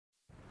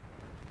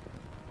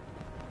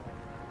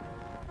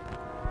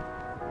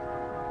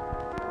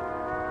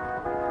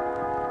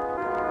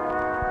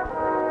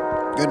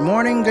Good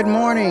morning, good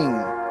morning.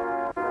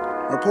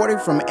 Reporting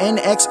from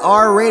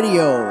NXR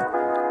Radio.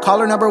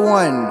 Caller number 1.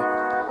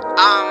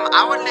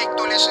 I would like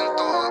to listen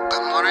to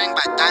Good Morning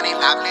by Danny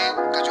Lovely.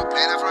 Could you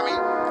play that for me?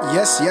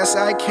 Yes,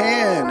 I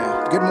can.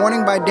 Good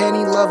Morning by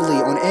Danny Lovely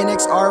on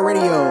NXR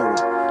Radio.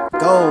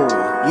 Go.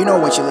 You know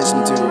what you're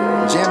listening to.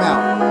 Jam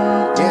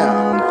out.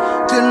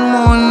 Yeah. Good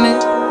morning,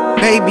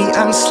 baby,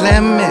 I'm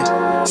slamming.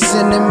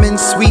 Cinnamon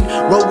sweet,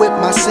 roll with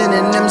my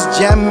synonyms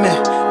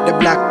jamming. The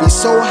block be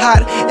so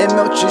hot, it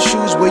melt your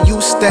shoes where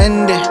you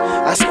standing.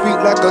 I speak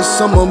like a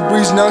summer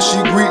breeze, now she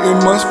greeting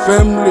my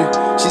family.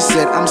 She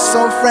said I'm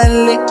so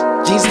friendly,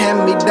 G's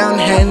hand me down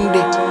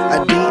handy.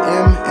 A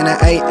DM and a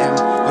AM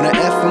on a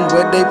FM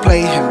where they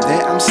play him.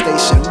 Then I'm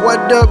stationed, what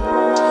up?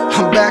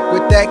 I'm back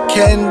with that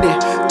candy.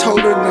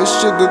 Told her no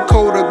sugar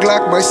coated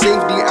Glock, my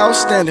safety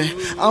outstanding.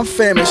 I'm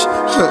famished,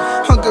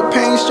 hunger,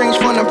 pain, strange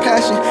fun and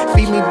passion.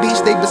 Feed me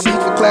beats, they besiege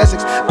for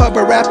classics.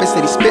 Pupper rapper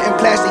said he spitting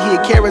plastic. He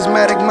a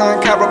charismatic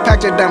mind,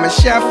 chiropractor, diamond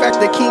shaft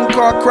factor, king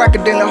car,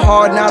 crocodile,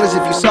 hard knowledge.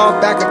 If you saw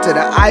back up to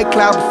the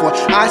iCloud before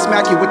I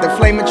smack you with the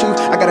flaming truth.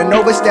 I got a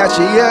Nova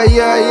statue, yeah.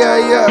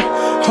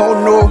 Oh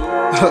no.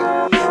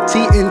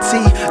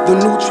 TNT, the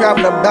new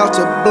traveler about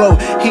to blow.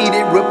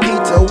 Heated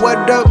repeater,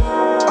 what up?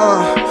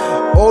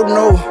 Oh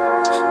no.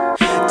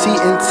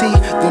 TNT,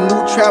 the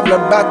new traveler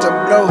about to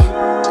blow.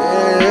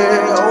 Yeah.